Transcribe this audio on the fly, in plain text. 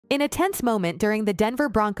In a tense moment during the Denver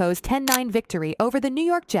Broncos' 10-9 victory over the New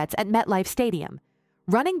York Jets at MetLife Stadium,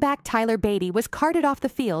 running back Tyler Badie was carted off the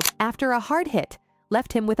field after a hard hit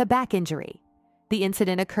left him with a back injury. The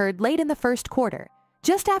incident occurred late in the first quarter,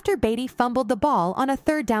 just after Badie fumbled the ball on a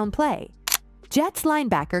third-down play. Jets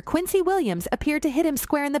linebacker Quincy Williams appeared to hit him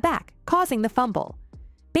square in the back, causing the fumble.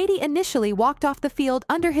 Badie initially walked off the field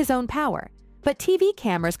under his own power, but TV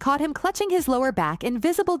cameras caught him clutching his lower back in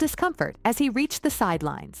visible discomfort as he reached the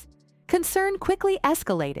sidelines. Concern quickly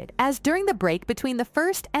escalated as during the break between the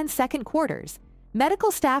first and second quarters,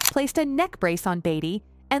 medical staff placed a neck brace on Badie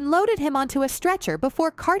and loaded him onto a stretcher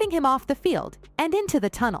before carting him off the field and into the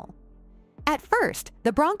tunnel. At first,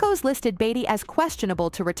 the Broncos listed Badie as questionable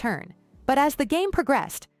to return, but as the game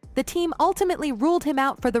progressed, the team ultimately ruled him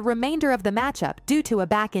out for the remainder of the matchup due to a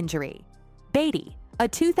back injury. Badie, a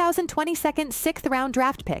 2022 sixth-round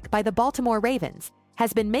draft pick by the Baltimore Ravens,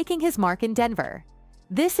 has been making his mark in Denver.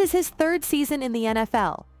 This is his third season in the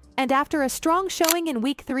NFL, and after a strong showing in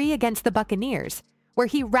Week 3 against the Buccaneers, where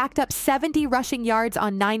he racked up 70 rushing yards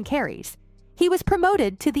on 9 carries, he was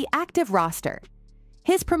promoted to the active roster.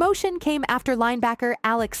 His promotion came after linebacker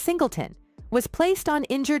Alex Singleton was placed on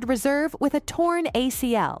injured reserve with a torn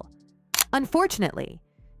ACL. Unfortunately,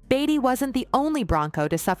 Badie wasn't the only Bronco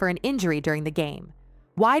to suffer an injury during the game.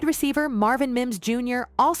 Wide receiver Marvin Mims Jr.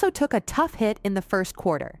 also took a tough hit in the first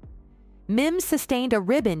quarter. Mims sustained a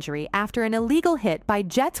rib injury after an illegal hit by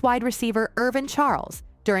Jets wide receiver Irvin Charles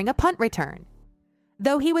during a punt return.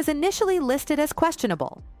 Though he was initially listed as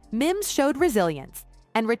questionable, Mims showed resilience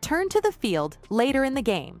and returned to the field later in the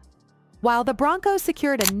game. While the Broncos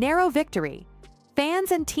secured a narrow victory,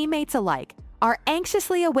 fans and teammates alike are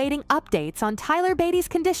anxiously awaiting updates on Tyler Badie's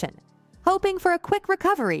condition, hoping for a quick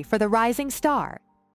recovery for the rising star.